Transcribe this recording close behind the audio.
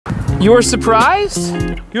You're surprised?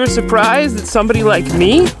 You're surprised that somebody like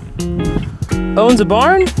me owns a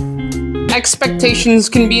barn? Expectations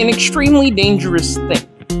can be an extremely dangerous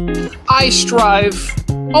thing. I strive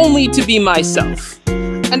only to be myself,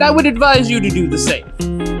 and I would advise you to do the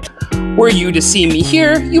same. Were you to see me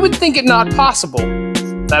here, you would think it not possible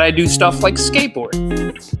that I do stuff like skateboard.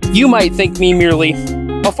 You might think me merely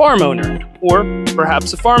a farm owner, or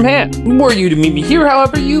perhaps a farm hand. Were you to meet me here,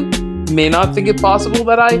 however, you may not think it possible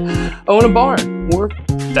that I own a barn, or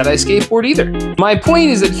that I skateboard either. My point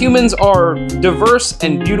is that humans are diverse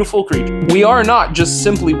and beautiful creatures. We are not just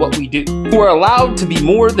simply what we do. You are allowed to be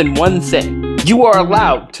more than one thing. You are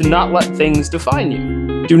allowed to not let things define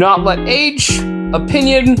you. Do not let age,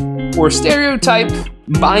 opinion, or stereotype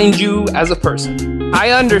bind you as a person.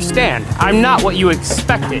 I understand. I'm not what you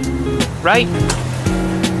expected, right?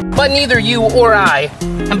 But neither you or I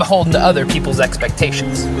am beholden to other people's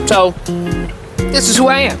expectations. So, this is who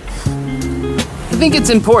I am. I think it's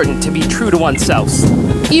important to be true to oneself,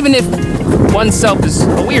 even if oneself is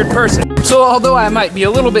a weird person. So although I might be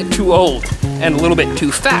a little bit too old and a little bit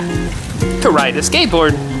too fat to ride a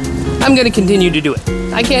skateboard, I'm gonna continue to do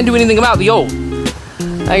it. I can't do anything about the old.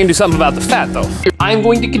 I can do something about the fat though. I'm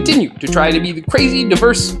going to continue to try to be the crazy,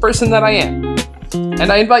 diverse person that I am.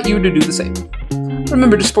 And I invite you to do the same.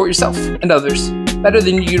 Remember to support yourself and others better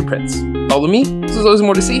than you do to Prince. Follow me, there's always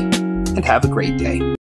more to see, and have a great day.